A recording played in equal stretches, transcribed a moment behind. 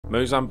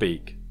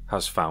Mozambique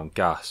has found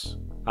gas,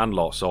 and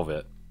lots of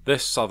it.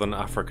 This southern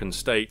African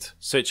state,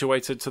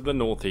 situated to the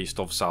northeast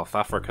of South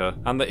Africa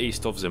and the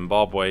east of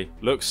Zimbabwe,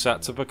 looks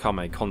set to become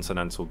a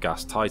continental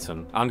gas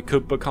titan and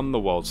could become the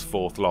world's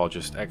fourth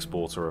largest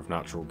exporter of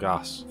natural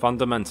gas,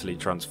 fundamentally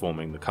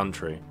transforming the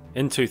country.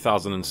 In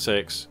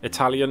 2006,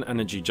 Italian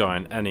energy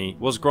giant Eni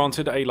was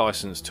granted a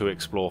license to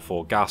explore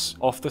for gas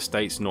off the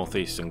state's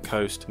northeastern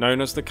coast,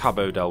 known as the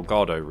Cabo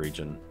Delgado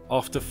region.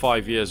 After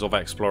 5 years of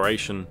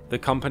exploration, the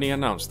company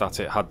announced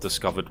that it had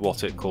discovered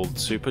what it called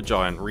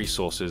supergiant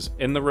resources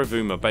in the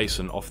Rovuma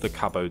Basin off the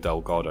Cabo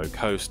Delgado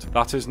coast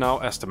that is now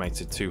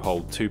estimated to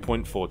hold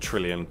 2.4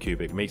 trillion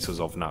cubic meters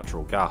of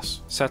natural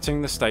gas,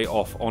 setting the state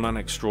off on an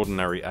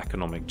extraordinary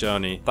economic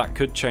journey that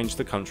could change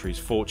the country's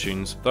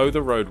fortunes, though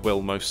the road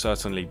will most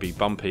certainly be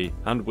bumpy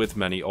and with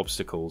many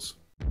obstacles.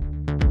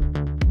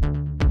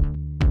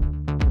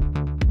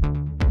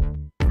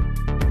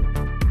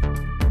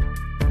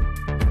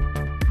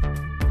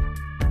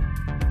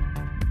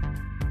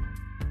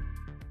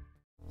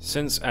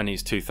 Since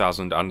Eni's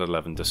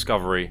 2011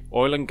 discovery,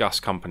 oil and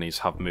gas companies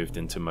have moved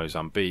into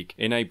Mozambique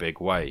in a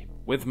big way.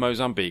 With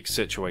Mozambique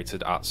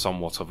situated at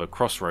somewhat of a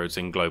crossroads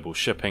in global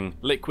shipping,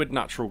 liquid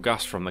natural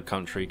gas from the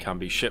country can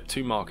be shipped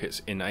to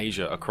markets in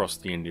Asia across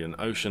the Indian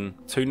Ocean,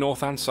 to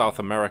North and South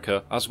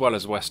America as well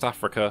as West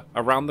Africa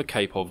around the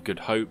Cape of Good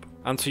Hope,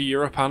 and to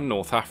Europe and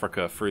North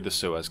Africa through the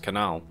Suez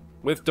Canal.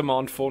 With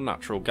demand for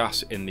natural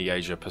gas in the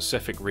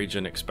Asia-Pacific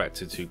region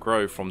expected to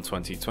grow from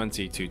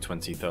 2020 to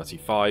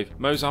 2035,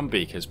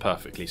 Mozambique is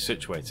perfectly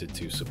situated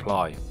to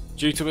supply.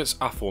 Due to its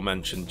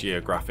aforementioned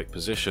geographic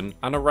position,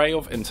 an array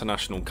of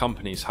international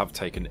companies have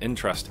taken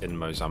interest in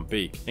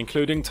Mozambique,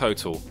 including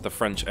Total, the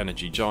French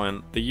energy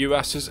giant, the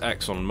US's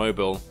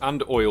ExxonMobil,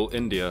 and Oil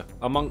India,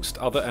 amongst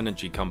other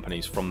energy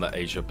companies from the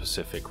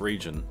Asia-Pacific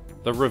region.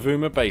 The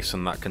Rovuma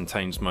Basin that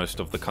contains most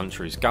of the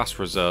country's gas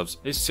reserves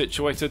is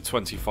situated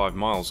 25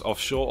 miles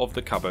offshore of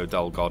the Cabo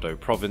Delgado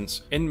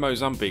province in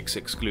Mozambique's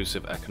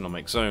exclusive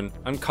economic zone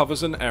and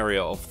covers an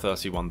area of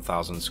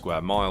 31,000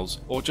 square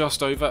miles, or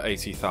just over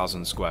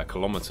 80,000 square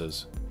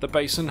kilometers. The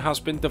basin has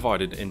been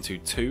divided into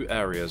 2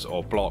 areas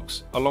or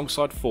blocks,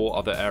 alongside 4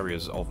 other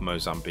areas of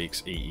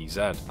Mozambique's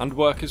EEZ, and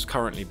work is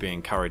currently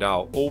being carried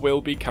out or will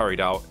be carried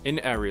out in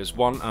areas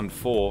 1 and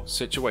 4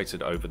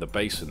 situated over the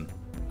basin.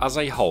 As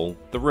a whole,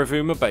 the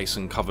Rovuma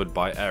Basin covered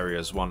by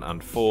Areas 1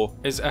 and 4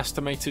 is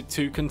estimated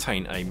to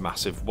contain a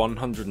massive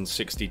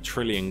 160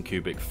 trillion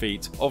cubic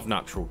feet of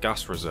natural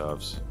gas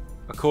reserves.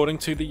 According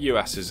to the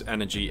US's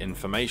Energy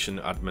Information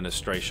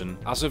Administration,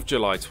 as of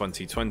July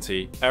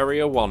 2020,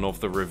 Area 1 of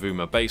the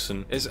Rovuma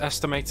Basin is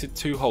estimated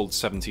to hold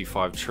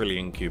 75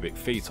 trillion cubic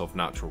feet of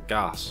natural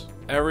gas.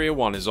 Area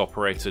 1 is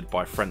operated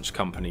by French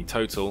company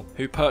Total,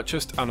 who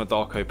purchased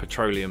Anadarko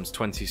Petroleum's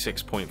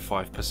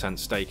 26.5%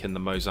 stake in the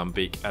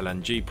Mozambique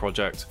LNG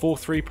project for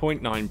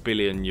 $3.9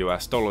 billion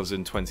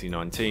in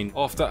 2019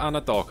 after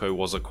Anadarko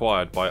was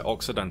acquired by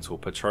Occidental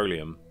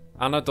Petroleum.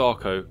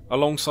 Anadarko,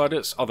 alongside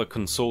its other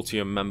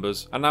consortium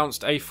members,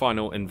 announced a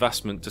final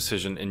investment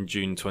decision in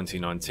June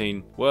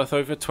 2019 worth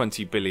over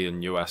 $20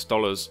 billion,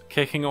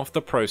 kicking off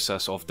the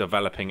process of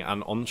developing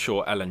an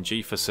onshore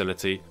LNG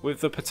facility with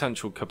the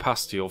potential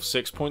capacity of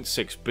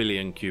 6.6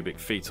 billion cubic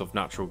feet of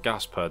natural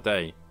gas per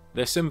day.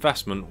 This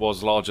investment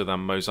was larger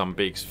than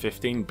Mozambique's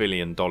 $15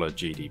 billion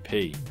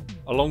GDP.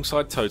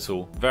 Alongside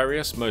Total,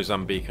 various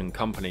Mozambican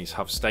companies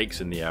have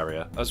stakes in the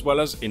area, as well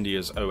as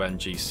India's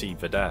ONGC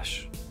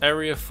Videsh.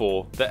 Area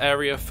 4, the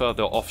area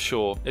further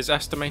offshore, is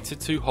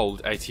estimated to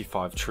hold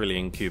 85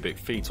 trillion cubic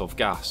feet of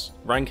gas,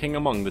 ranking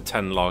among the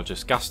 10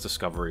 largest gas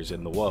discoveries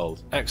in the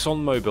world.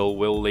 ExxonMobil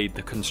will lead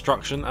the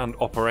construction and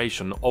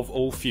operation of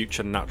all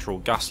future natural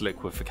gas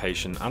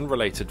liquefaction and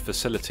related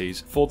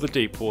facilities for the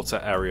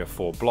Deepwater Area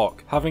 4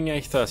 block, having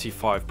a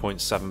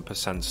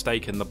 35.7%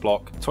 stake in the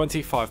block,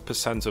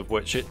 25% of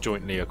which it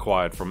jointly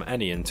acquired from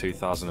Eni in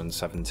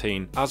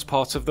 2017 as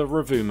part of the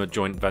Rovuma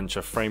joint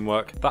venture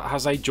framework that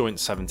has a joint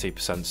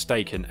 70%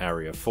 stake in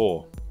Area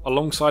 4.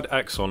 Alongside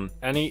Exxon,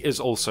 Eni is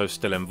also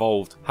still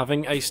involved,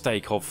 having a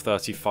stake of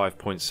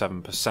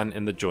 35.7%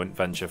 in the joint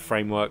venture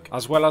framework,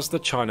 as well as the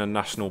China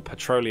National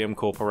Petroleum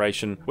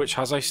Corporation, which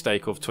has a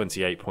stake of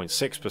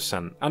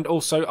 28.6%, and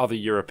also other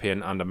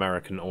European and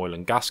American oil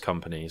and gas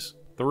companies.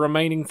 The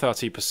remaining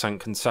 30%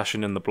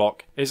 concession in the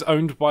block is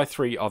owned by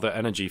 3 other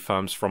energy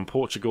firms from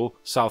Portugal,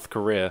 South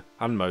Korea,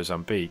 and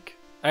Mozambique.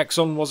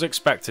 Exxon was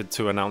expected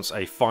to announce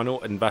a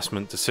final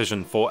investment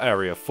decision for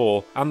Area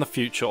 4 and the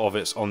future of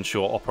its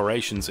onshore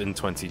operations in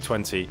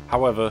 2020,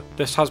 however,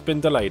 this has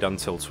been delayed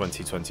until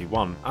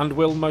 2021 and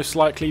will most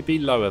likely be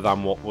lower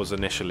than what was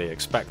initially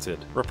expected,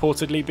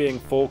 reportedly being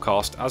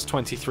forecast as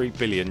 $23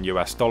 billion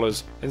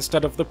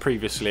instead of the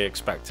previously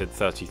expected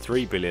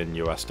 $33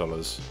 billion.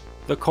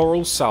 The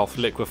Coral South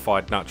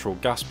liquefied natural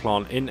gas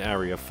plant in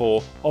Area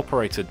 4,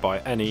 operated by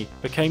Eni,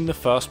 became the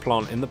first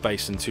plant in the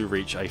basin to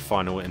reach a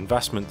final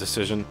investment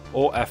decision,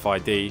 or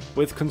FID,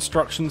 with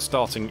construction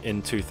starting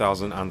in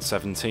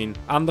 2017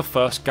 and the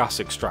first gas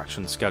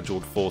extraction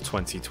scheduled for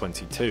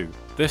 2022.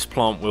 This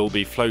plant will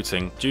be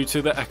floating due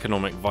to the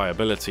economic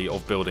viability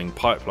of building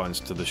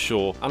pipelines to the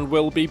shore and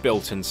will be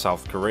built in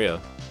South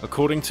Korea.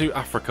 According to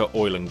Africa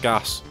Oil and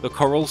Gas, the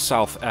Coral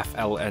South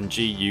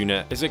FLNG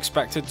unit is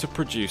expected to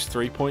produce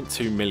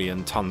 3.2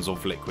 million tonnes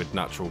of liquid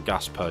natural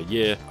gas per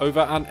year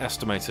over an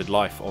estimated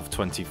life of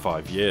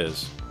 25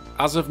 years.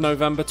 As of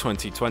November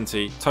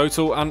 2020,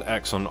 Total and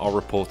Exxon are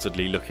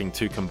reportedly looking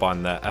to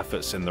combine their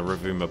efforts in the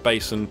Rovuma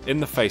Basin in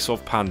the face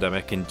of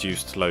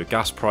pandemic-induced low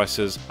gas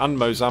prices and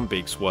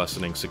Mozambique's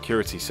worsening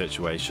security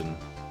situation.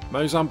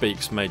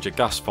 Mozambique's major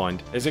gas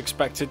find is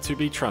expected to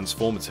be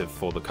transformative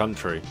for the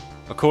country.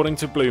 According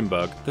to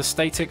Bloomberg, the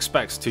state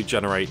expects to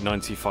generate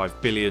 $95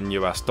 billion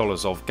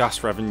of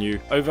gas revenue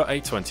over a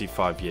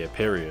 25-year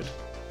period.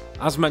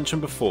 As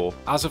mentioned before,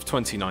 as of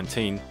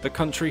 2019, the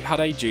country had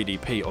a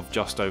GDP of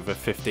just over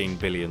 $15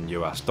 billion,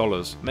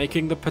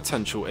 making the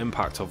potential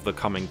impact of the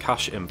coming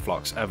cash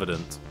influx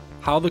evident.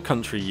 How the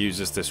country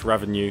uses this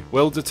revenue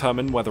will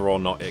determine whether or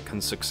not it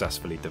can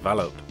successfully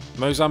develop.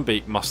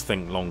 Mozambique must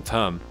think long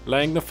term,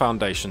 laying the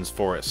foundations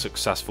for its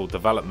successful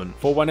development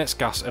for when its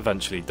gas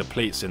eventually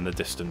depletes in the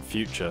distant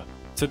future.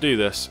 To do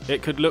this,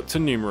 it could look to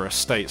numerous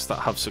states that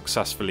have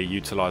successfully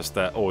utilised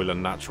their oil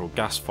and natural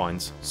gas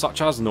finds,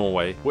 such as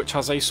Norway, which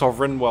has a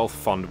sovereign wealth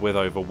fund with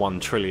over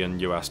 $1 trillion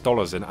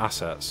in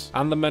assets,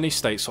 and the many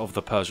states of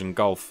the Persian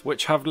Gulf,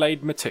 which have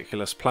laid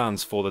meticulous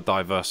plans for the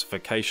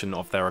diversification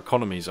of their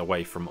economies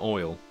away from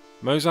oil.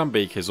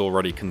 Mozambique is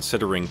already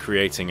considering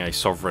creating a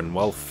sovereign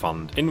wealth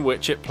fund, in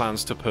which it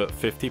plans to put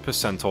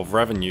 50% of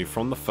revenue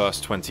from the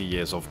first 20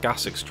 years of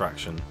gas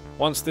extraction.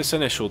 Once this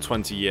initial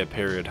 20-year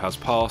period has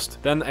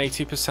passed, then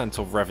 80%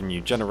 of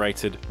revenue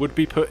generated would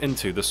be put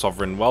into the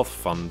sovereign wealth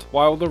fund,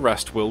 while the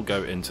rest will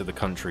go into the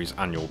country's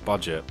annual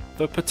budget.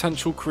 The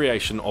potential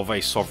creation of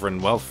a sovereign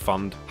wealth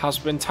fund has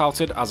been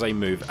touted as a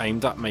move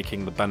aimed at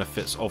making the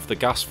benefits of the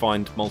gas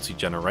find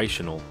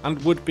multi-generational,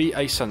 and would be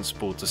a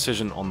sensible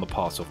decision on the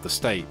part of the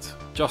state.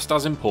 Just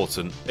as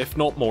important, if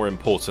not more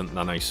important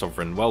than a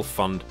sovereign wealth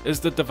fund, is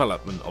the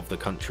development of the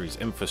country's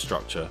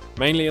infrastructure,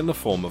 mainly in the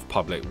form of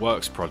public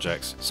works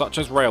projects such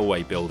as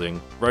railway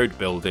building, road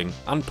building,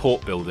 and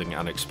port building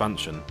and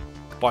expansion.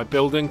 By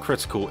building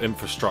critical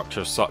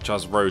infrastructure such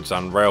as roads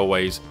and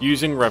railways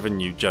using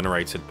revenue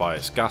generated by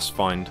its gas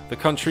find, the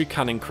country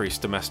can increase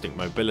domestic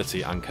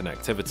mobility and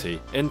connectivity,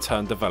 in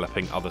turn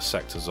developing other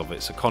sectors of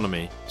its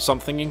economy,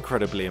 something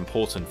incredibly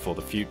important for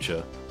the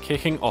future.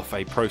 Kicking off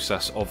a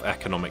process of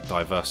economic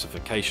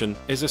diversification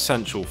is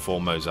essential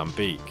for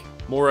Mozambique.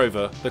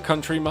 Moreover, the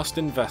country must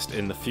invest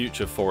in the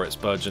future for its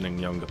burgeoning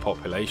younger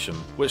population,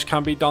 which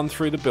can be done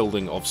through the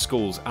building of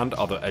schools and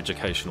other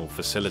educational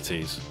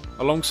facilities.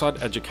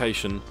 Alongside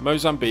education,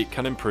 Mozambique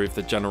can improve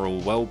the general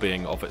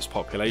well-being of its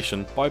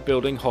population by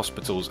building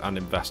hospitals and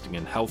investing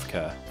in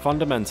healthcare.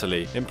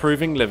 Fundamentally,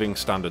 improving living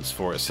standards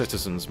for its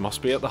citizens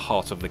must be at the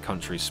heart of the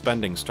country's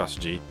spending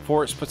strategy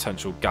for its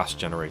potential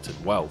gas-generated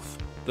wealth.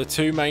 The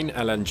two main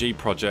LNG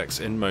projects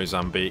in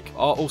Mozambique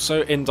are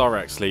also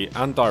indirectly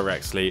and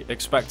directly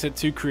expected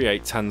to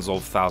create tens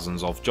of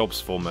thousands of jobs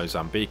for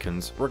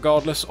Mozambicans,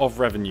 regardless of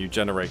revenue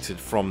generated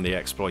from the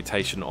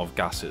exploitation of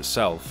gas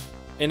itself.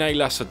 In a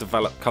lesser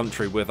developed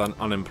country with an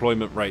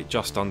unemployment rate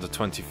just under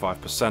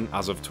 25%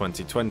 as of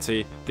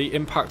 2020, the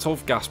impact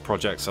of gas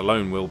projects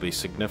alone will be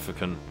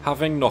significant,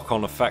 having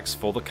knock-on effects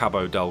for the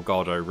Cabo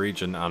Delgado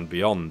region and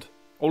beyond.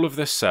 All of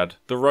this said,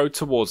 the road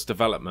towards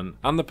development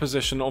and the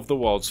position of the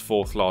world's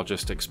fourth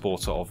largest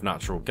exporter of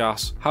natural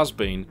gas has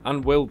been,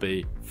 and will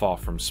be, far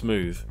from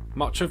smooth.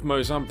 Much of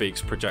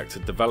Mozambique's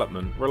projected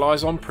development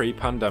relies on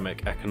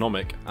pre-pandemic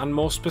economic and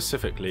more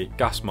specifically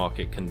gas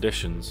market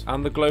conditions,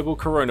 and the global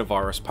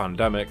coronavirus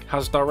pandemic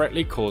has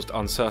directly caused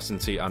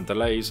uncertainty and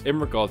delays in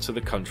regard to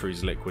the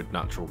country's liquid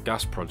natural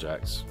gas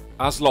projects.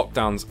 As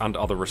lockdowns and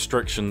other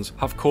restrictions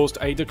have caused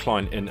a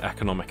decline in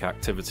economic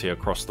activity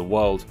across the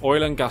world,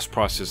 oil and gas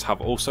prices have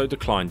also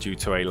declined due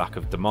to a lack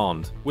of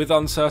demand. With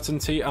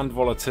uncertainty and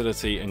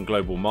volatility in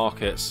global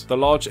markets, the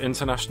large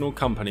international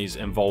companies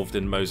involved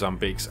in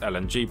Mozambique's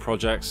LNG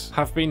projects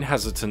have been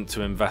hesitant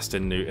to invest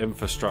in new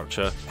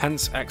infrastructure,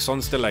 hence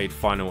Exxon's delayed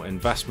final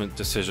investment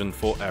decision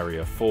for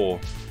Area 4.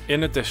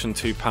 In addition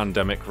to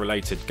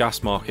pandemic-related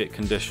gas market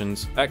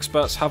conditions,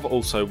 experts have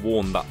also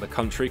warned that the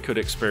country could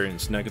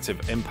experience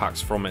negative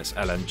impacts from its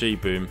LNG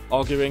boom,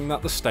 arguing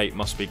that the state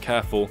must be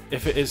careful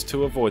if it is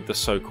to avoid the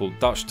so-called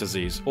Dutch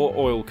disease or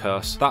oil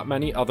curse that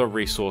many other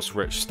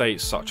resource-rich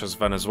states such as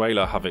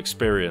Venezuela have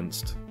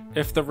experienced.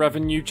 If the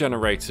revenue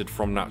generated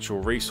from natural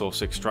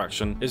resource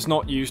extraction is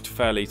not used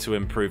fairly to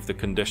improve the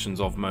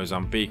conditions of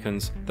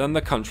Mozambicans, then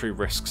the country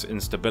risks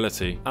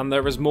instability, and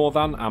there is more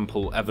than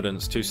ample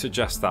evidence to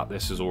suggest that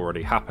this is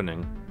already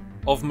happening.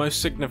 Of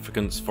most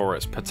significance for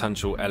its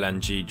potential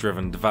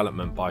LNG-driven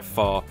development by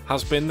far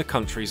has been the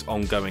country's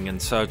ongoing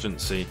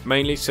insurgency,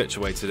 mainly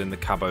situated in the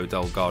Cabo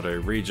Delgado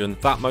region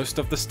that most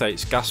of the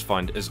state's gas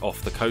find is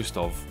off the coast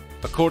of.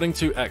 According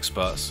to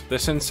experts,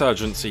 this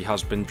insurgency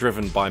has been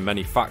driven by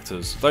many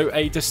factors, though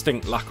a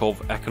distinct lack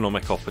of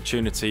economic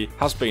opportunity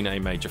has been a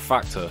major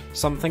factor,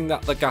 something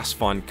that the gas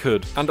find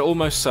could and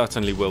almost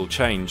certainly will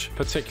change,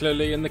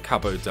 particularly in the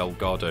Cabo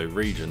Delgado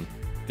region.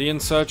 The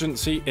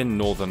insurgency in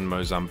northern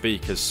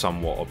Mozambique is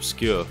somewhat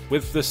obscure,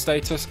 with the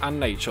status and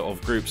nature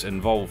of groups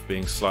involved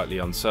being slightly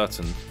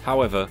uncertain.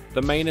 However,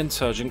 the main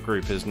insurgent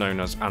group is known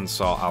as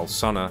Ansar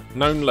al-Sunna,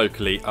 known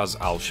locally as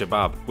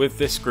Al-Shabaab, with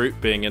this group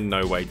being in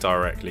no way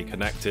directly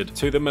connected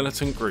to the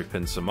militant group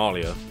in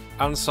Somalia.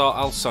 Ansar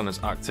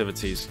al-Sunna's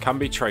activities can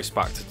be traced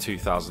back to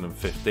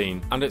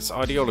 2015, and its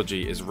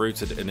ideology is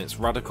rooted in its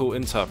radical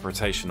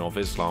interpretation of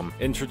Islam,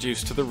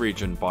 introduced to the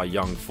region by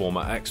young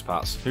former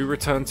expats who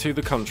returned to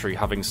the country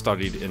having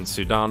studied in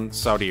Sudan,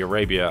 Saudi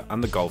Arabia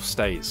and the Gulf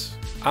states.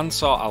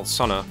 Ansar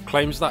al-Sunna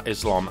claims that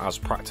Islam as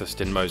practiced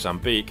in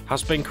Mozambique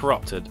has been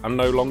corrupted and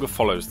no longer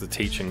follows the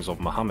teachings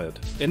of Muhammad.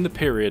 In the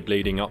period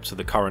leading up to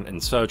the current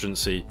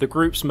insurgency, the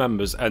group's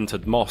members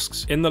entered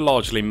mosques in the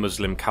largely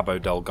Muslim Cabo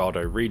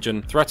Delgado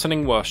region,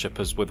 threatening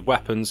worshippers with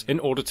weapons in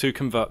order to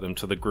convert them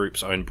to the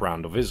group's own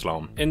brand of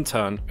Islam, in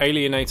turn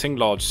alienating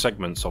large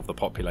segments of the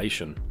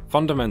population.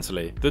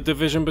 Fundamentally, the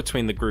division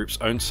between the group's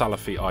own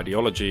Salafi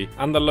ideology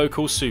and the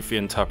local Sufi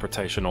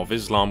interpretation of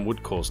Islam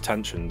would cause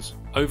tensions.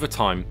 Over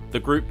time, the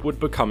group would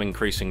become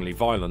increasingly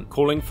violent,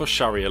 calling for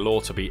Sharia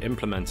law to be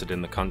implemented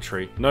in the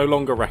country, no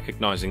longer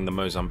recognizing the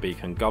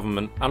Mozambican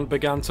government, and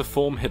began to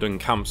form hidden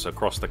camps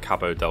across the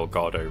Cabo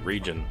Delgado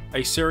region.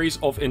 A series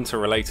of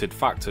interrelated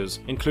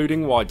factors,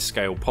 including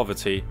wide-scale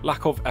poverty,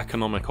 lack of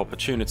economic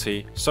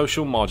opportunity,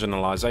 social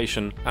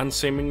marginalization, and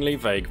seemingly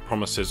vague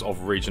promises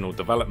of regional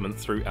development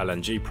through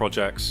LNG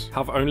projects,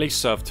 have only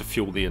served to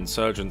fuel the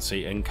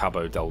insurgency in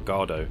Cabo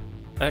Delgado.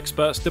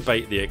 Experts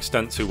debate the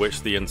extent to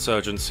which the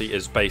insurgency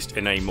is based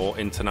in a more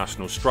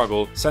international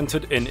struggle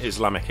centered in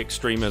Islamic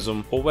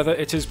extremism, or whether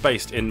it is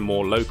based in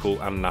more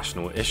local and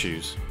national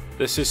issues.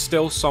 This is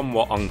still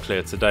somewhat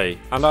unclear today,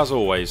 and as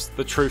always,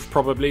 the truth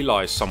probably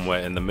lies somewhere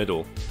in the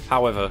middle.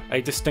 However,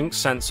 a distinct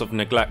sense of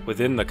neglect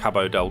within the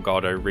Cabo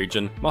Delgado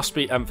region must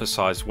be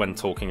emphasized when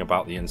talking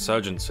about the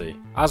insurgency.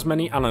 As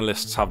many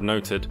analysts have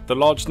noted, the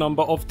large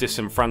number of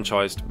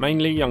disenfranchised,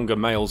 mainly younger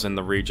males in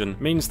the region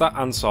means that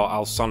Ansar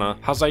al-Sunna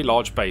has a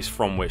large base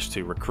from which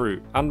to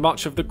recruit, and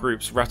much of the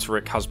group's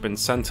rhetoric has been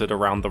centered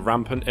around the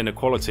rampant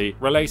inequality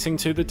relating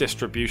to the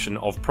distribution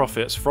of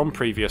profits from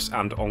previous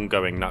and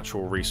ongoing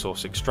natural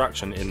resource extraction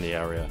in the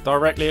area,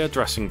 directly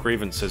addressing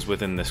grievances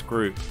within this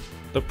group.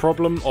 The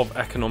problem of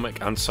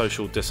economic and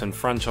social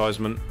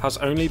disenfranchisement has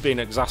only been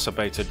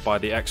exacerbated by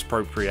the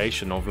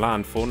expropriation of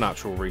land for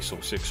natural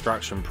resource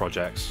extraction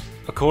projects.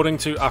 According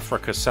to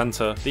Africa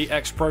Centre, the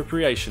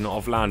expropriation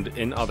of land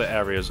in other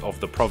areas of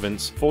the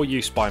province for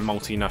use by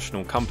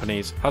multinational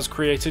companies has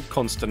created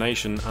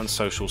consternation and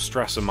social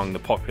stress among the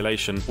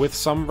population, with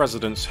some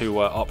residents who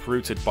were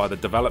uprooted by the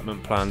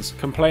development plans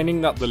complaining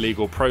that the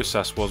legal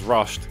process was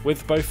rushed,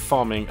 with both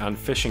farming and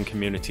fishing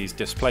communities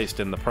displaced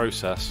in the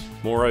process.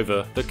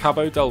 Moreover, the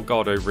Cabo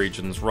Delgado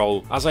region's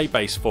role as a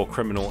base for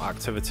criminal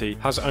activity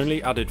has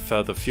only added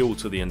further fuel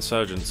to the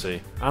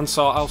insurgency.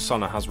 Ansar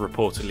al-Sunna has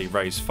reportedly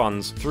raised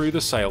funds through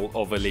the sale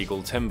of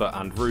illegal timber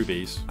and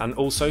rubies, and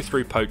also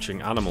through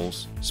poaching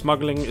animals.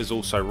 Smuggling is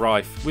also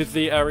rife, with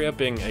the area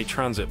being a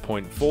transit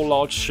point for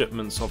large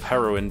shipments of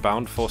heroin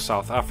bound for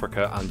South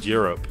Africa and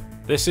Europe.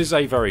 This is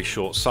a very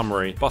short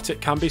summary, but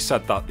it can be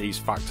said that these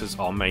factors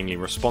are mainly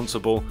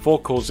responsible for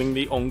causing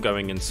the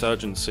ongoing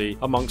insurgency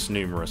amongst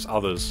numerous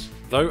others.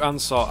 Though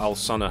Ansar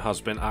al-Sunna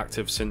has been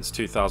active since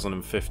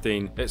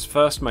 2015, its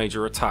first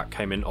major attack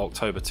came in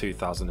October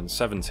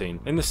 2017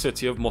 in the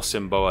city of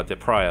Mocimboa de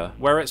Praia,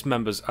 where its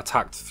members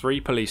attacked 3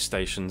 police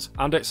stations,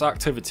 and its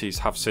activities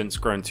have since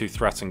grown to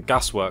threaten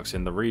gasworks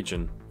in the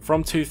region.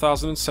 From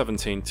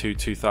 2017 to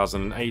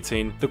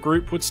 2018, the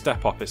group would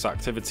step up its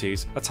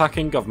activities,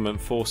 attacking government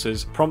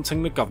forces,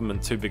 prompting the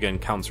government to begin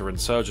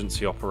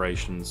counterinsurgency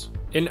operations.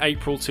 In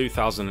April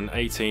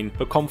 2018,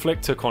 the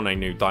conflict took on a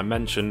new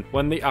dimension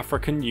when the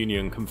African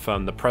Union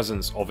confirmed the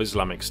presence of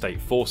Islamic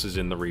State forces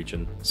in the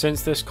region.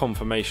 Since this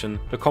confirmation,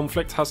 the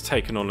conflict has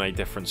taken on a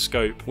different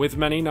scope, with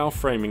many now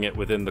framing it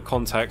within the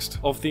context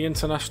of the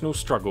international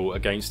struggle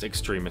against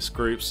extremist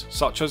groups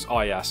such as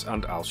IS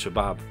and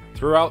Al-Shabaab.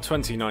 Throughout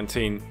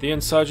 2019, the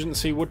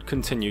insurgency would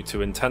continue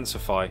to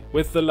intensify,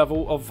 with the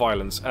level of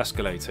violence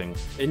escalating.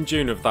 In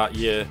June of that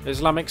year,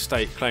 Islamic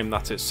State claimed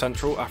that its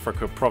Central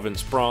Africa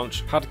province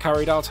branch had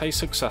carried out a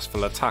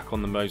successful attack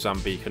on the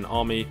Mozambican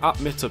army at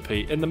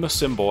Mitupi in the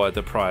Mocimboa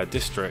de Praia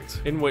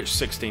district, in which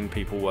 16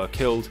 people were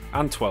killed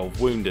and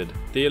 12 wounded.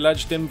 The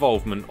alleged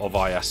involvement of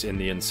IS in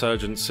the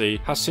insurgency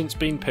has since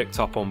been picked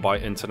up on by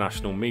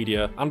international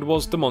media and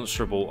was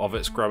demonstrable of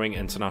its growing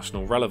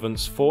international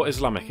relevance for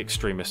Islamic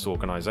extremist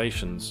organisations.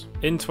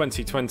 In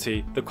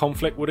 2020, the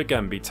conflict would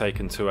again be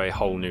taken to a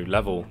whole new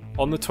level.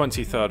 On the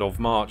 23rd of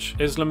March,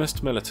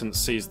 Islamist militants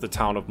seized the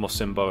town of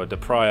Mocimboa de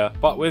Praia,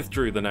 but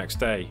withdrew the next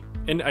day.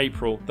 In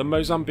April, the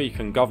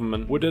Mozambican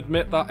government would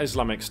admit that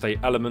Islamic State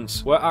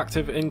elements were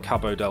active in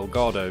Cabo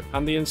Delgado,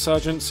 and the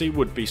insurgency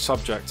would be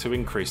subject to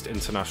increased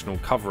international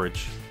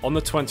coverage. On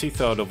the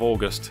 23rd of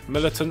August,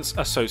 militants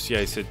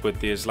associated with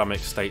the Islamic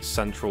State's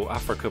Central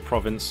Africa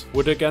province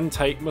would again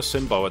take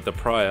Mocimboa da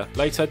Praia,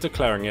 later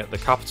declaring it the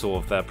capital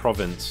of their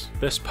province.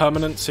 This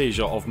permanent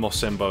seizure of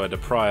Mocimboa da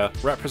Praia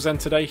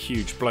represented a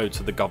huge blow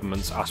to the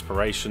government's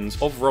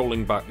aspirations of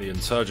rolling back the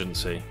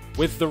insurgency.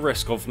 With the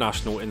risk of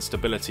national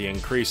instability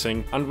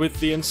increasing, and with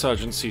the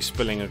insurgency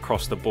spilling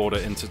across the border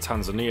into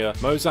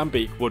Tanzania,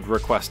 Mozambique would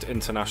request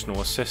international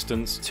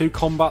assistance to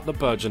combat the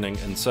burgeoning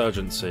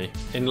insurgency.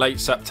 In late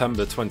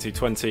September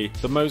 2020,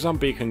 the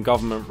Mozambican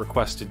government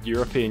requested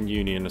European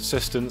Union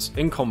assistance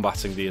in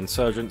combating the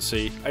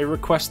insurgency, a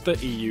request the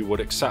EU would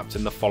accept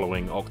in the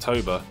following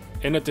October.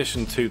 In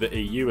addition to the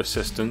EU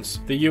assistance,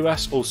 the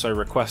US also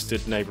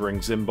requested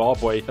neighbouring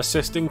Zimbabwe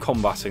assist in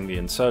combating the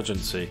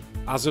insurgency.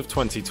 As of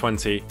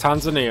 2020,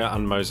 Tanzania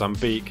and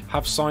Mozambique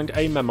have signed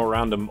a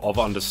Memorandum of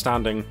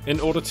Understanding in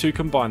order to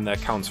combine their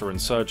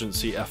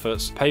counter-insurgency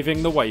efforts,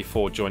 paving the way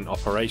for joint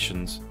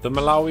operations. The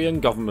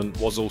Malawian government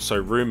was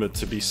also rumoured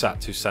to be set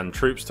to send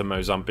troops to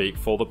Mozambique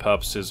for the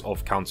purposes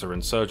of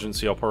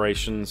counter-insurgency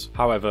operations.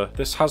 However,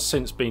 this has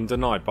since been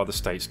denied by the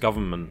state's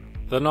government.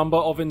 The number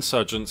of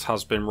insurgents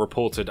has been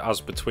reported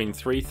as between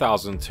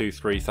 3,000 to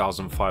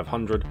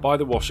 3,500 by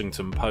the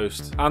Washington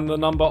Post, and the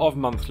number of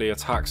monthly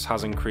attacks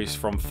has increased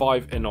from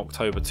 5 in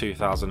October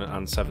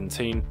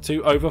 2017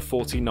 to over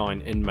 49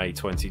 in May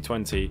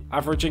 2020,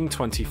 averaging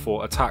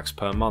 24 attacks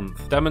per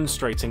month,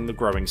 demonstrating the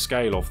growing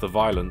scale of the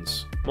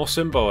violence.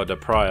 Mocimboa da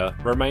Praia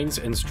remains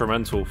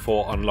instrumental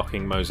for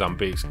unlocking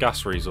Mozambique's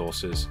gas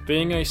resources,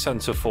 being a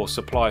centre for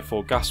supply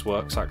for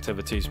gasworks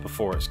activities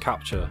before its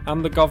capture,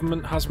 and the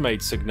government has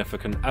made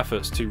significant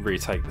efforts to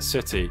retake the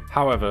city.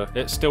 However,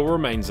 it still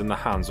remains in the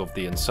hands of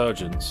the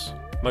insurgents.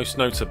 Most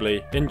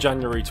notably, in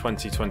January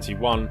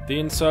 2021, the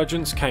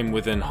insurgents came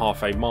within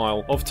half a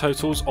mile of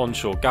Total's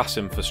onshore gas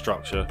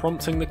infrastructure,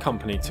 prompting the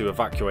company to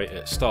evacuate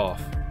its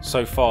staff.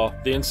 So far,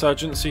 the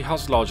insurgency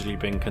has largely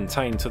been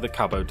contained to the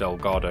Cabo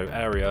Delgado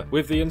area,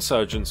 with the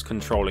insurgents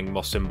controlling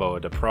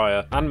Mocimboa da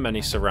Praia and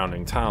many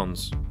surrounding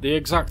towns. The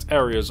exact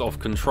areas of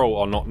control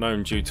are not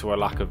known due to a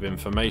lack of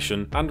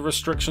information and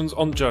restrictions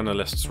on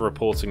journalists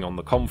reporting on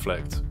the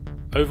conflict.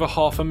 Over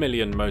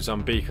 500,000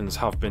 Mozambicans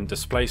have been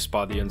displaced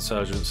by the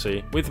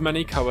insurgency, with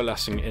many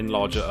coalescing in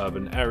larger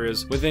urban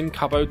areas within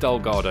Cabo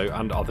Delgado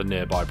and other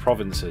nearby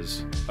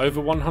provinces.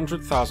 Over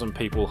 100,000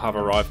 people have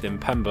arrived in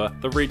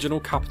Pemba, the regional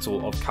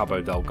capital of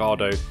Cabo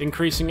Delgado,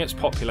 increasing its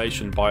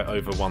population by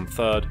over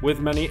 1/3, with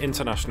many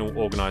international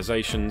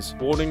organisations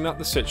warning that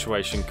the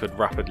situation could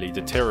rapidly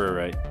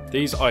deteriorate.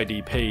 These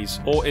IDPs,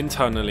 or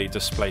internally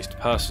displaced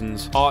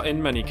persons, are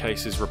in many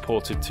cases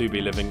reported to be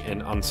living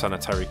in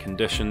unsanitary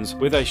conditions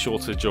with a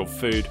shortage of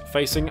food,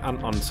 facing an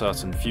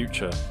uncertain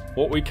future.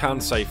 What we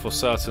can say for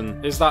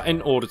certain is that in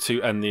order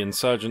to end the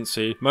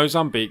insurgency,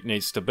 Mozambique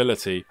needs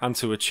stability, and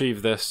to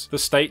achieve this, the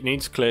state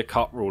needs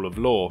clear-cut rule of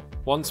law.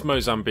 Once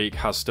Mozambique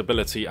has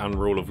stability and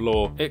rule of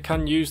law, it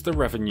can use the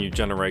revenue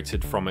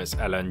generated from its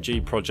LNG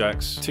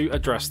projects to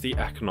address the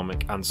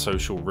economic and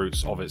social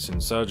roots of its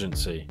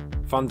insurgency.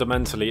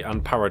 Fundamentally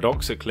and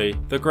paradoxically,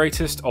 the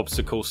greatest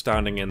obstacle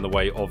standing in the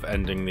way of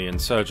ending the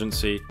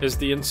insurgency is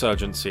the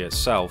insurgency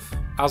itself.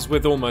 As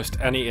with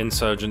almost any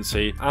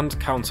insurgency and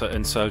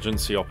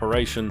counter-insurgency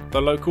operation,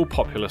 the local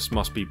populace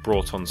must be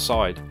brought on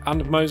side,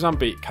 and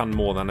Mozambique can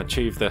more than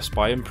achieve this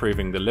by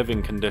improving the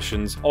living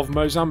conditions of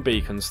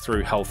Mozambicans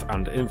through health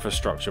and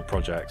infrastructure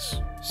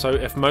projects. So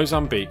if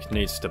Mozambique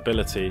needs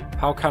stability,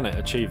 how can it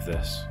achieve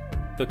this?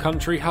 The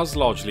country has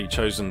largely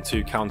chosen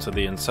to counter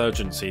the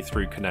insurgency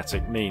through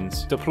kinetic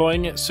means,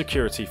 deploying its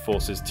security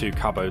forces to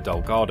Cabo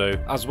Delgado,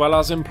 as well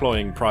as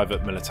employing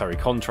private military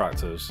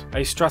contractors,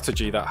 a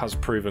strategy that has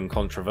proven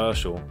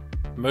controversial.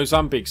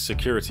 Mozambique's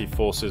security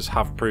forces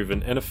have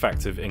proven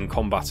ineffective in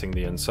combating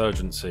the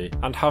insurgency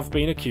and have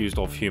been accused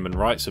of human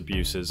rights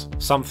abuses,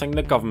 something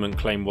the government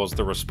claimed was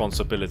the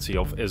responsibility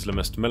of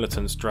Islamist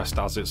militants dressed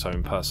as its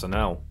own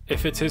personnel.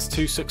 If it is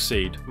to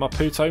succeed,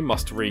 Maputo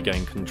must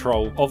regain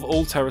control of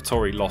all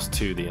territory lost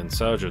to the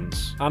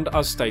insurgents, and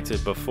as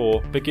stated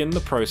before, begin the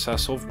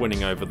process of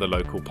winning over the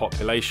local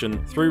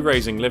population through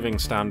raising living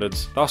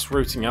standards, thus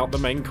rooting out the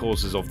main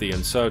causes of the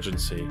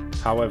insurgency.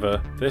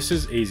 However, this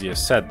is easier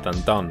said than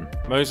done.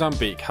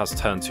 Mozambique has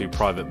turned to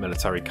private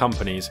military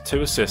companies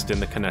to assist in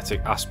the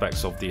kinetic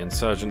aspects of the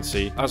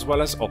insurgency, as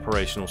well as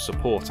operational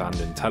support and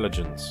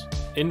intelligence.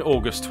 In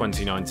August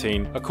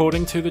 2019,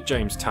 according to the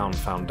Jamestown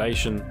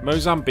Foundation,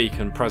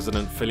 Mozambican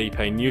President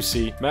Filipe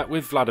Nyusi met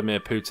with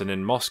Vladimir Putin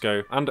in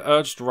Moscow and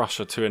urged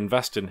Russia to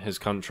invest in his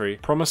country,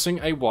 promising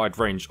a wide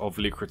range of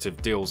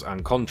lucrative deals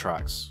and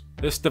contracts.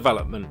 This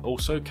development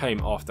also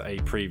came after a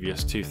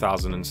previous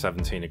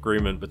 2017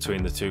 agreement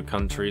between the two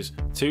countries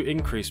to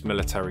increase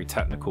military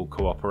technical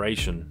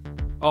cooperation.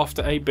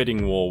 After a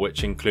bidding war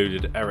which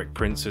included Eric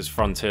Prince's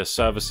Frontier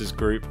Services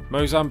Group,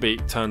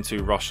 Mozambique turned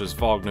to Russia's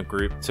Wagner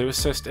Group to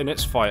assist in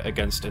its fight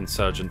against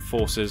insurgent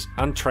forces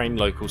and train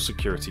local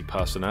security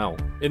personnel.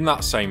 In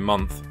that same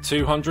month,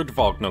 200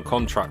 Wagner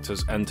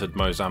contractors entered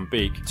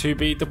Mozambique to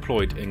be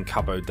deployed in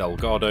Cabo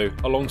Delgado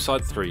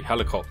alongside 3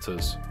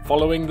 helicopters.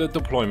 Following the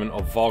deployment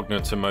of Wagner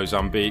to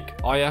Mozambique,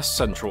 IS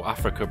Central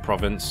Africa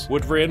Province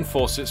would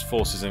reinforce its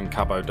forces in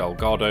Cabo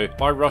Delgado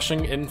by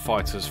rushing in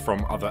fighters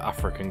from other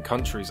African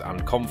countries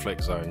and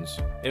conflict zones.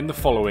 In the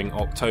following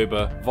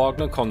October,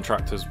 Wagner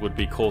contractors would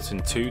be caught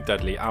in 2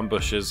 deadly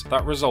ambushes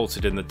that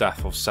resulted in the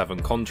death of 7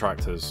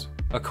 contractors.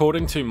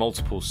 According to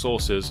multiple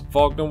sources,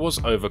 Wagner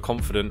was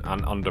overconfident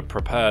and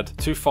underprepared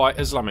to fight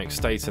Islamic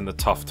State in the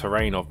tough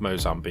terrain of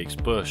Mozambique's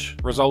bush,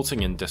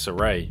 resulting in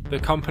disarray. The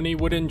company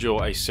would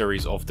endure a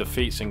series of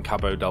defeats in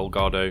Cabo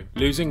Delgado,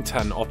 losing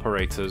 10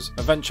 operators,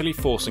 eventually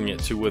forcing it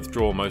to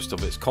withdraw most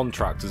of its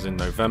contractors in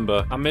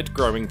November amid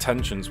growing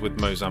tensions with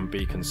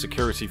Mozambican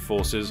security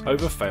forces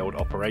over failed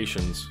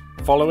operations.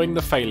 Following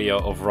the failure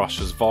of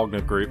Russia's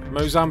Wagner Group,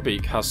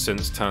 Mozambique has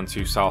since turned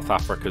to South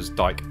Africa's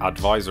Dyke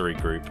Advisory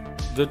Group.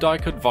 The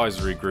Dyke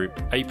Advisory Group,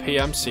 a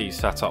PMC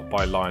set up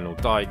by Lionel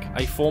Dyke,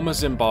 a former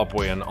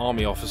Zimbabwean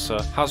army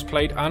officer, has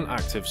played an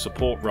active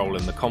support role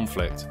in the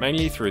conflict,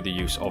 mainly through the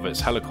use of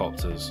its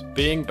helicopters.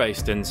 Being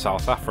based in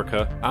South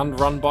Africa and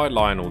run by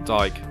Lionel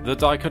Dyke, the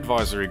Dyke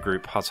Advisory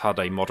Group has had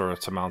a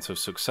moderate amount of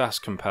success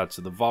compared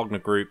to the Wagner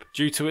Group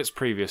due to its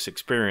previous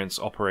experience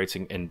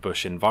operating in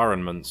bush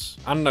environments,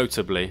 and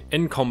notably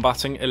in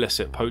combating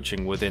illicit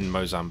poaching within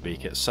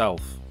Mozambique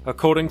itself.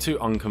 According to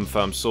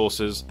unconfirmed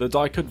sources, the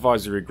Dyke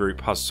Advisory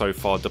Group has so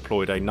far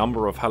deployed a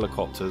number of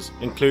helicopters,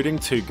 including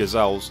 2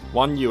 Gazelles,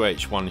 1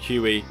 UH-1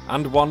 Huey,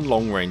 and 1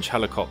 long-range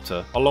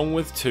helicopter, along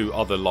with 2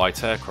 other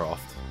light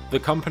aircraft. The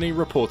company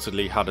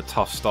reportedly had a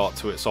tough start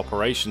to its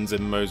operations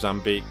in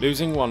Mozambique,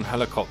 losing 1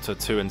 helicopter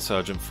to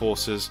insurgent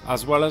forces,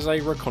 as well as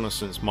a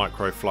reconnaissance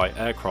microflight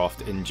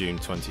aircraft in June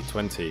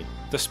 2020.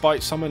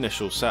 Despite some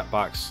initial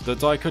setbacks, the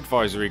Dyke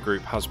Advisory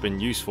Group has been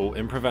useful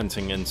in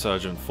preventing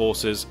insurgent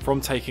forces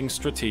from taking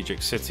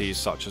strategic cities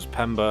such as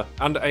Pemba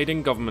and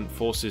aiding government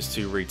forces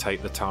to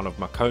retake the town of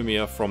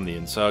Macomia from the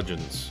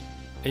insurgents.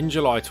 In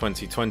July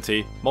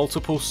 2020,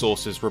 multiple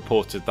sources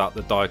reported that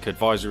the Dyke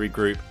Advisory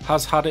Group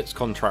has had its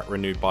contract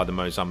renewed by the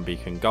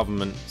Mozambican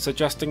government,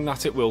 suggesting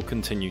that it will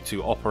continue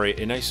to operate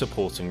in a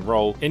supporting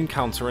role in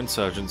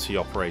counter-insurgency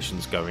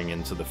operations going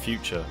into the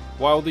future.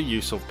 While the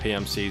use of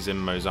PMCs in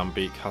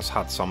Mozambique has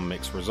had some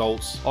mixed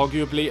results,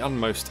 arguably and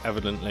most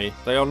evidently,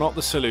 they are not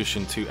the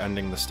solution to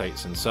ending the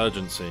state's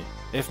insurgency.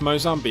 If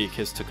Mozambique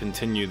is to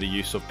continue the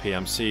use of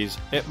PMCs,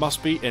 it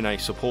must be in a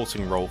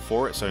supporting role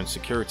for its own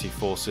security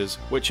forces,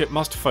 which it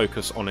must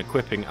focus on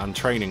equipping and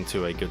training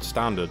to a good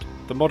standard.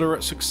 The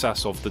moderate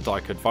success of the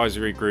Dyke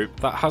Advisory Group,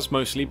 that has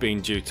mostly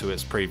been due to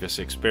its previous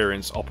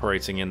experience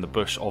operating in the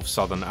bush of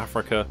southern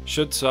Africa,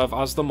 should serve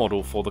as the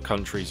model for the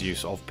country's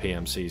use of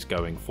PMCs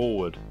going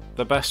forward.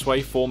 The best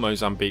way for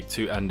Mozambique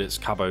to end its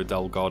Cabo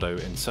Delgado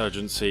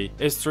insurgency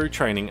is through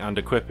training and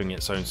equipping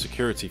its own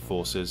security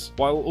forces,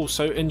 while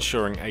also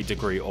ensuring a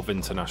degree of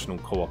international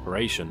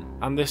cooperation,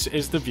 and this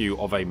is the view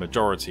of a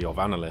majority of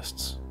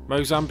analysts.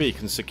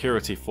 Mozambican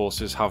security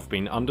forces have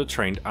been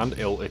undertrained and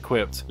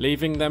ill-equipped,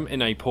 leaving them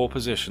in a poor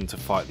position to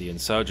fight the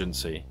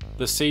insurgency.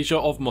 The seizure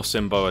of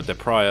Mocimboa de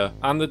Praia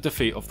and the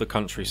defeat of the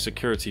country's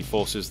security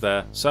forces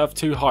there serve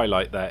to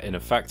highlight their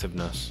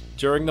ineffectiveness.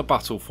 During the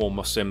battle for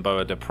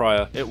Mocimboa de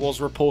Praia, it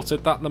was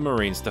reported that the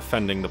Marines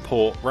defending the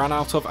port ran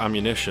out of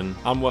ammunition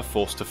and were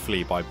forced to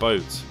flee by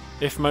boat.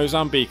 If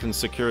Mozambican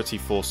security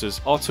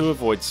forces are to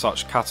avoid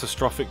such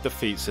catastrophic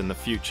defeats in the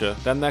future,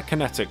 then their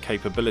kinetic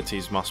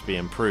capabilities must be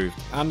improved,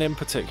 and in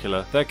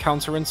particular their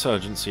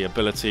counterinsurgency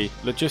ability,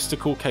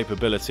 logistical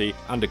capability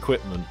and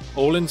equipment.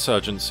 All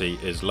insurgency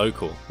is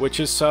local, which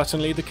is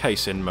certainly the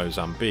case in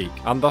Mozambique,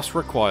 and thus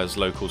requires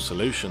local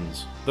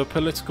solutions. The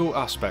political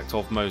aspect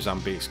of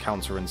Mozambique's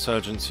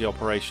counterinsurgency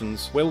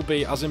operations will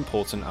be as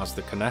important as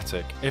the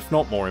kinetic, if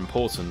not more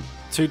important.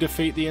 To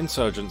defeat the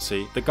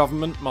insurgency, the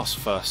government must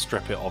first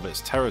strip it of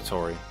its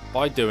territory.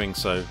 By doing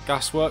so,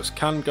 gasworks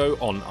can go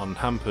on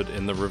unhampered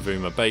in the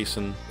Rovuma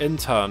Basin, in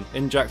turn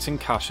injecting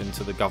cash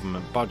into the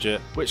government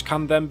budget, which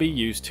can then be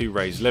used to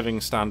raise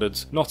living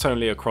standards not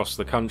only across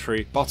the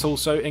country, but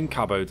also in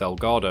Cabo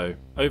Delgado.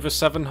 Over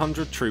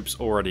 700 troops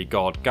already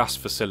guard gas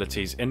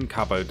facilities in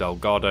Cabo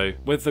Delgado,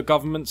 with the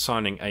government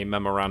signing a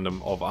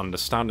Memorandum of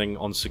Understanding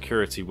on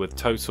security with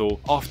Total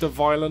after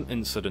violent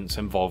incidents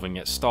involving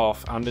its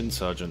staff and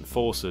insurgent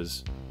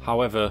forces.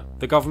 However,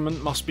 the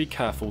government must be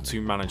careful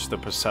to manage the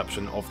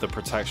perception of the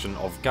protection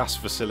of gas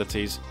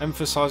facilities,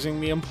 emphasising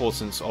the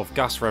importance of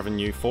gas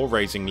revenue for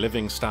raising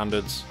living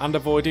standards, and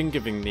avoiding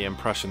giving the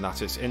impression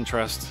that its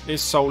interest is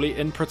solely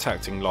in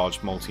protecting large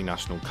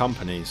multinational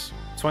companies.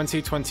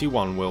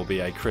 2021 will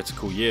be a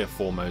critical year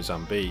for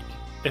Mozambique.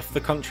 If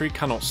the country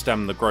cannot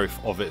stem the growth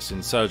of its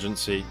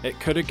insurgency, it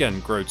could again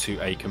grow to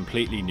a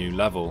completely new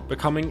level,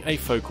 becoming a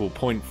focal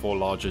point for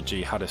larger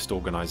jihadist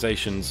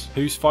organisations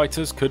whose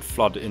fighters could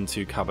flood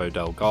into Cabo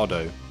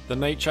Delgado. The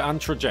nature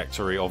and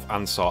trajectory of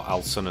Ansar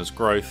al-Sunnah's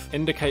growth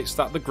indicates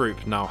that the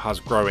group now has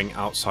growing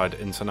outside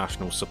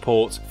international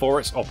support for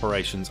its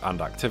operations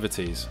and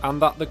activities,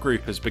 and that the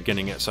group is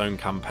beginning its own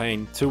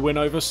campaign to win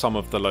over some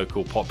of the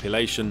local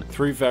population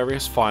through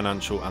various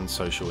financial and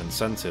social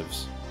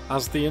incentives.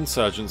 As the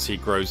insurgency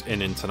grows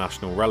in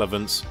international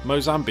relevance,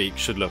 Mozambique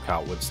should look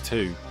outwards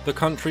too. The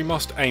country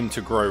must aim to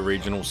grow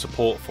regional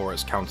support for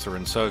its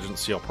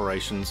counter-insurgency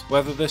operations,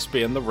 whether this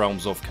be in the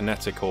realms of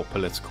kinetic or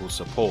political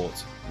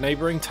support.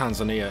 Neighbouring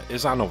Tanzania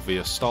is an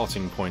obvious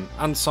starting point,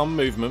 and some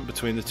movement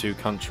between the two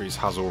countries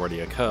has already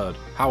occurred.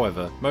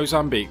 However,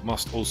 Mozambique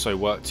must also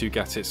work to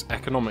get its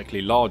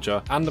economically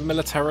larger and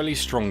militarily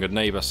stronger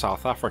neighbour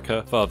South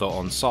Africa further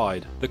on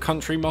side. The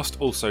country must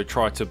also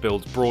try to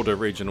build broader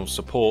regional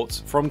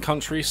support from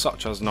countries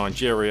such as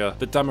Nigeria,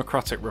 the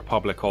Democratic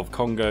Republic of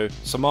Congo,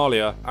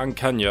 Somalia and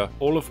Kenya,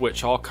 all of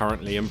which are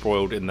currently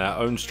embroiled in their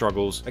own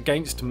struggles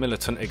against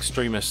militant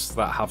extremists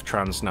that have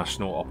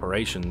transnational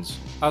operations.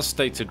 As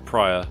stated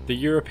prior, the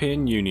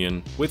European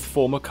Union, with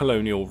former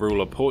colonial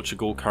ruler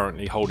Portugal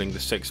currently holding the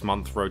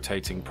 6-month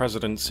rotating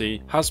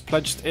presidency, has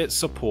pledged its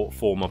support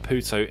for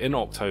Maputo in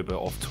October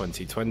of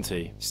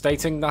 2020,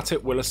 stating that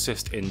it will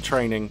assist in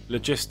training,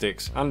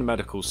 logistics and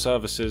medical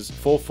services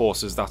for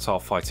forces that are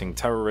fighting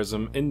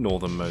terrorism in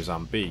northern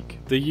Mozambique.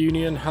 The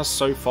Union has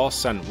so far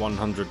sent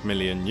 €100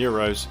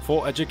 million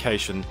for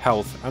education,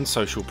 health and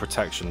social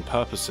protection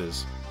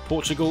purposes.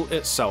 Portugal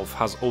itself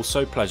has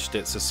also pledged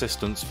its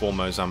assistance for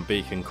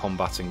Mozambique in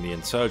combating the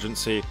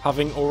insurgency,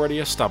 having already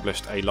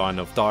established a line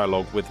of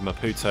dialogue with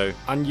Maputo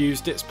and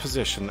used its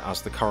position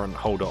as the current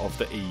holder of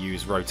the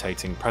EU's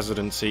rotating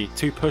presidency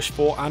to push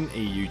for an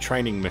EU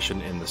training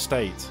mission in the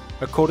state.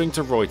 According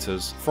to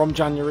Reuters, from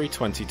January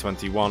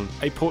 2021,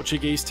 a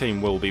Portuguese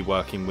team will be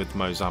working with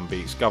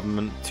Mozambique's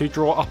government to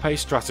draw up a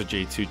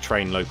strategy to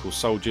train local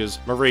soldiers,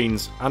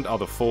 marines and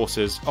other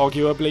forces,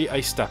 arguably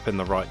a step in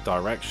the right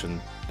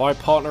direction. By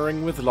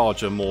partnering with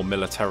larger, more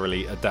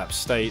militarily adept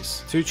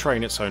states to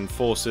train its own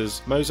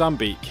forces,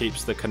 Mozambique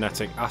keeps the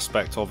kinetic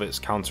aspect of its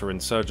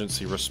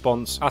counter-insurgency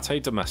response at a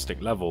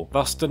domestic level,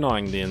 thus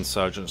denying the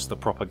insurgents the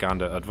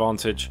propaganda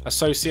advantage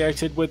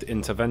associated with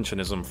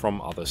interventionism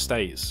from other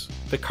states.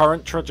 The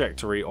current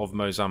trajectory of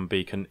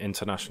Mozambican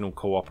international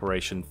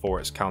cooperation for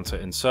its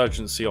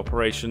counter-insurgency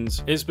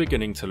operations is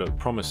beginning to look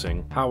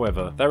promising.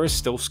 However, there is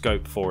still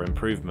scope for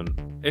improvement.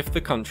 If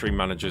the country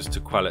manages to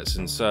quell its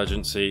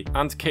insurgency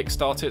and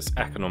kickstart its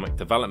economic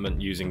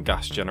development using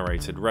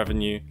gas-generated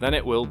revenue, then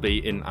it will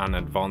be in an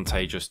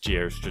advantageous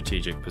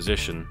geostrategic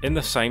position, in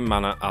the same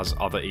manner as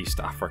other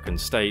East African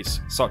states,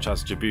 such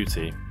as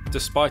Djibouti.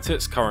 Despite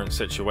its current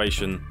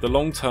situation, the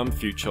long-term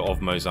future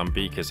of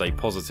Mozambique is a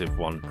positive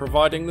one,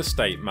 providing the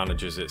state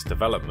manages its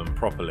development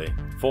properly.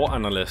 For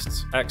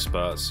analysts,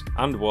 experts,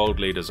 and world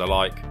leaders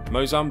alike,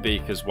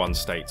 Mozambique is one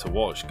state to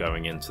watch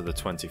going into the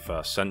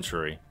 21st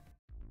century.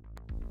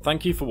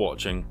 Thank you for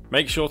watching.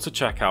 Make sure to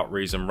check out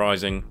Reason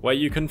Rising, where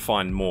you can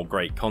find more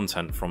great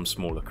content from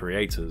smaller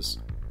creators.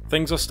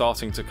 Things are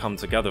starting to come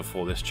together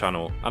for this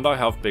channel, and I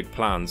have big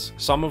plans,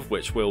 some of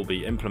which will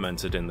be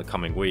implemented in the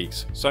coming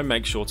weeks, so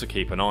make sure to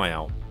keep an eye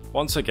out.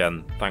 Once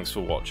again, thanks for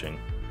watching.